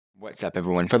What's up,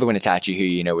 everyone? FTWitachi here.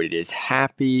 You know what it is.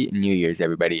 Happy New Year's,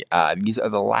 everybody. These are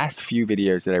the last few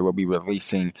videos that I will be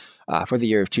releasing for the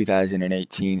year of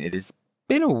 2018. It has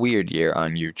been a weird year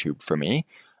on YouTube for me.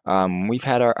 We've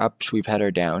had our ups, we've had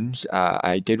our downs.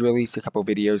 I did release a couple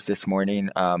videos this morning.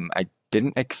 I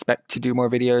didn't expect to do more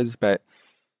videos, but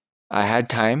I had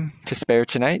time to spare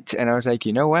tonight, and I was like,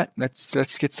 you know what?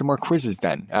 Let's get some more quizzes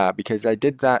done. Because I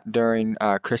did that during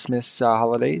Christmas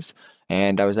holidays,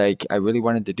 and I was like, I really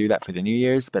wanted to do that for the New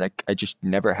Year's, but I just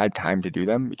never had time to do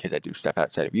them because I do stuff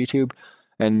outside of YouTube.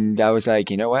 And I was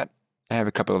like, you know what? I have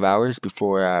a couple of hours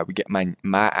before we get my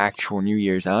actual New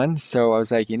Year's on, so I was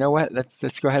like, you know what?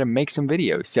 Let's go ahead and make some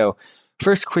videos. So,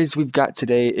 first quiz we've got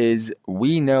today is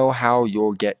we know how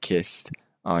you'll get kissed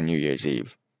on New Year's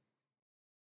Eve.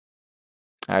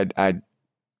 I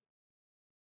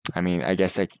mean, I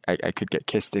guess I could get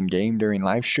kissed in game during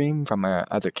live stream from a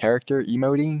other character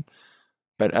emoting,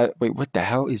 but wait, what the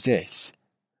hell is this?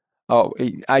 Oh,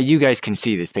 you guys can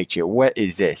see this picture. What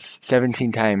is this?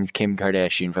 17 times Kim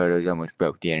Kardashian photos almost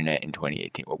broke the internet in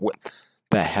 2018. What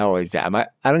the hell is that?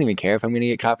 I don't even care if I'm gonna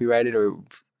get copyrighted or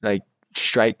like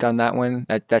striked on that one.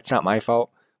 That's not my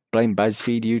fault. Blame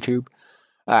BuzzFeed, YouTube.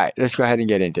 Alright, let's go ahead and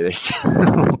get into this.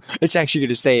 It's actually going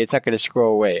to stay. It's not going to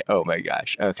scroll away. Oh my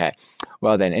gosh. Okay.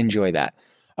 Well then, enjoy that.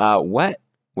 What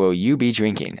will you be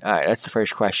drinking? Alright, that's the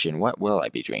first question. What will I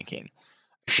be drinking?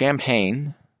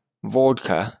 Champagne,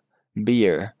 vodka,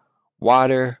 beer,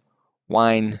 water,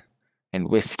 wine, and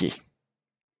whiskey.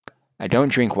 I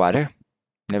don't drink water.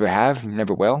 Never have,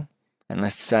 never will.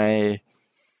 Unless I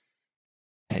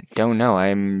don't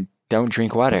know. Don't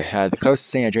drink water. The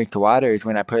closest thing I drink to water is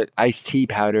when I put iced tea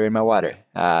powder in my water.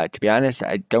 To be honest,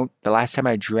 I don't. The last time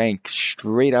I drank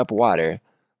straight up water,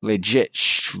 legit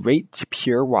straight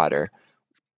pure water,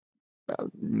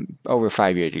 over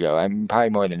 5 years ago. I'm probably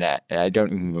more than that. And I don't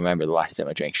even remember the last time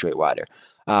I drank straight water.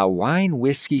 Wine,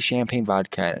 whiskey, champagne,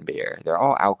 vodka, and beer. They're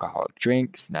all alcoholic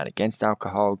drinks. Not against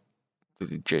alcohol.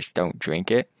 Just don't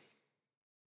drink it.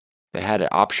 They had an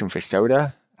option for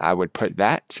soda. I would put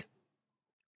that.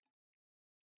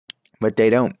 But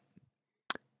they don't.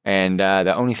 And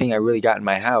the only thing I really got in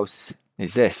my house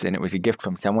is this, and it was a gift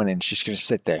from someone, and it's just going to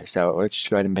sit there. So let's just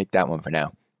go ahead and pick that one for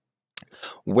now.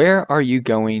 Where are you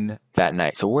going that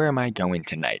night? So where am I going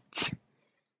tonight?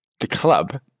 The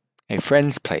club, a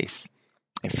friend's place,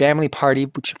 a family party,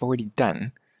 which I've already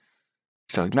done.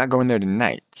 So I'm not going there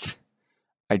tonight.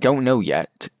 I don't know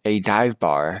yet. A dive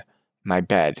bar, my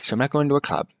bed. So I'm not going to a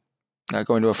club. Not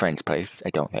going to a friend's place, I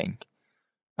don't think.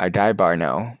 A dive bar,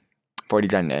 no. I've already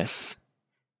done this.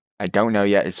 I don't know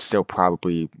yet. It's still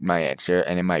probably my answer.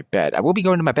 And in my bed. I will be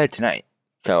going to my bed tonight.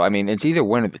 So, I mean, it's either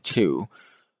one of the two.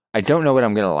 I don't know what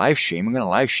I'm going to live stream. I'm going to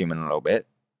live stream in a little bit.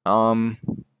 You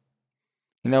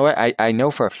know what? I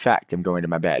know for a fact I'm going to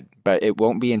my bed. But it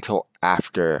won't be until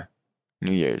after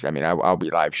New Year's. I mean, I'll be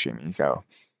live streaming. So,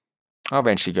 I'll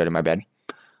eventually go to my bed.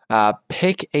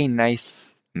 Pick a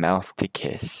nice mouth to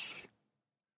kiss.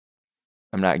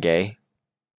 I'm not gay.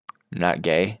 I'm not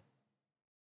gay.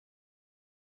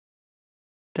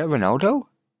 Is that Ronaldo?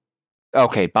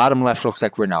 Okay, bottom left looks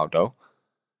like Ronaldo.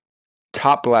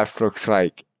 Top left looks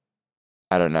like,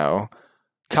 I don't know.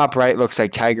 Top right looks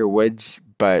like Tiger Woods,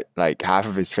 but like half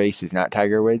of his face is not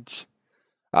Tiger Woods.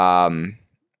 Bottom,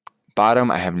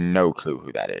 I have no clue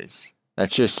who that is.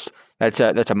 That's a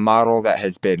model that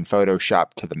has been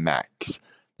photoshopped to the max.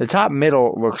 The top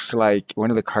middle looks like one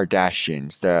of the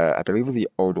Kardashians. I believe it's the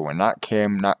older one. Not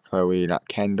Kim, not Khloe, not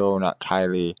Kendall, not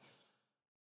Kylie.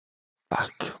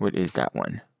 Fuck, what is that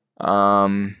one?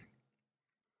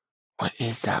 What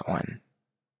is that one?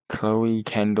 Khloe,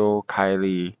 Kendall,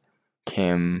 Kylie,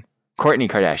 Kim, Kourtney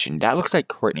Kardashian. That looks like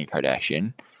Kourtney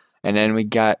Kardashian. And then we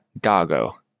got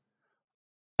Doggo.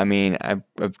 I mean, I've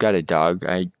got a dog.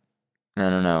 I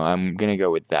don't know. I'm gonna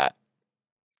go with that.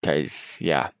 Cause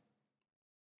yeah.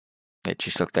 It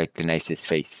just looked like the nicest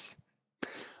face.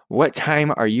 What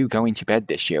time are you going to bed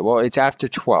this year? Well, it's after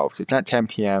 12, so it's not 10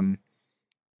 p.m.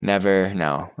 Never.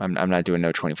 No, I'm not doing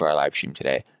no 24-hour live stream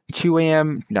today. 2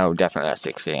 a.m. No, definitely not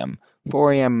 6 a.m.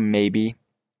 4 a.m. maybe.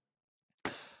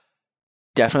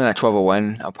 Definitely not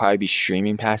 12:01. I'll probably be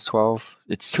streaming past 12.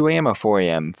 It's 2 a.m. or 4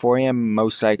 a.m. 4 a.m.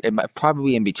 most likely. It might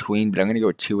probably in between, but I'm gonna go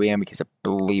with 2 a.m. because I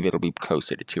believe it'll be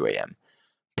closer to 2 a.m.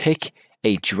 Pick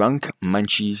a drunk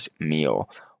munchies meal.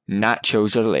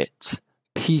 Nachos are lit.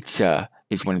 Pizza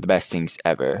is one of the best things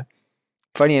ever.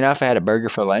 Funny enough, I had a burger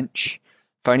for lunch.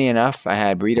 Funny enough, I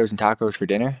had burritos and tacos for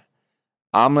dinner.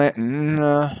 Omelet,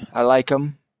 I like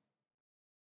them.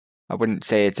 I wouldn't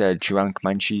say it's a drunk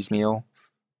munchies meal.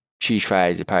 Cheese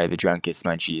fries are probably the drunkest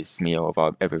munchies meal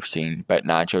I've ever seen, but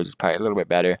nachos is probably a little bit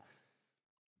better.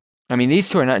 I mean, these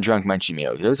two are not drunk munchie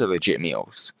meals. Those are legit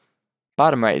meals.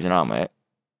 Bottom right is an omelet.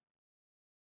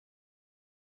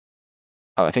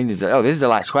 Oh, I think this is. Oh, this is the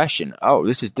last question. Oh,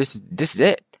 this is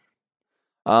it.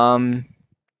 Um,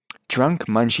 Drunk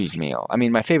munchies meal. I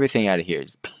mean, my favorite thing out of here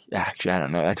is actually I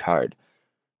don't know. That's hard.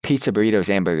 Pizza, burritos,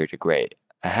 and burgers are great.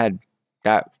 I had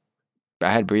that.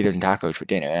 I had burritos and tacos for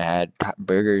dinner. I had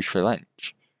burgers for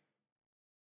lunch.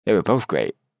 They were both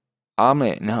great.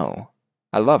 Omelet, no.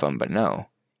 I love them, but no.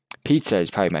 Pizza is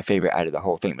probably my favorite out of the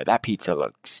whole thing, but that pizza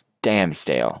looks damn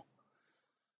stale.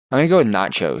 I'm gonna go with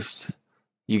nachos.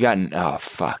 You got oh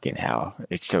fucking hell!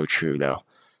 It's so true though.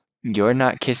 You're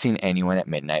not kissing anyone at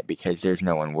midnight because there's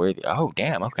no one worthy. Oh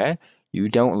damn, okay. You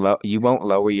won't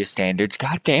lower your standards.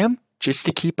 Goddamn, just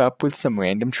to keep up with some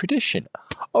random tradition.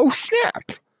 Oh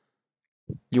snap!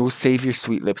 You'll save your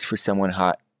sweet lips for someone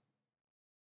hot.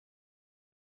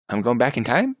 I'm going back in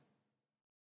time?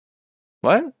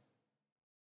 What?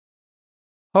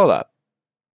 Hold up.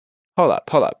 Hold up.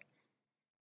 Hold up.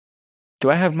 Do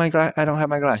I have my I don't have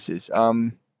my glasses.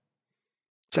 Does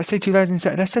that say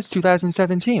 2007? That says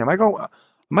 2017. Am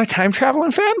I time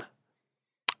traveling, fam?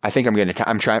 I think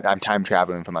I'm time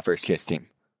traveling for my first kiss team.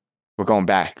 We're going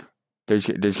back. There's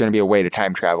gonna be a way to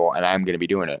time travel, and I'm gonna be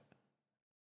doing it.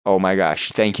 Oh my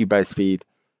gosh! Thank you, BuzzFeed,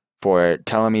 for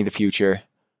telling me the future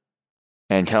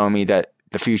and telling me that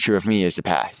the future of me is the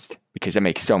past, because that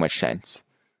makes so much sense.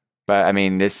 But I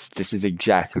mean, this is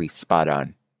exactly spot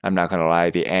on. I'm not gonna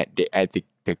lie. The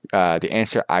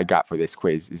answer I got for this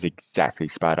quiz is exactly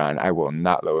spot on. I will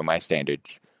not lower my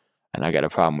standards, and I got a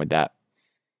problem with that.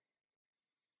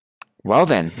 Well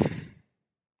then,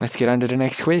 let's get on to the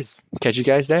next quiz. Catch you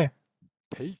guys there.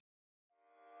 Peace.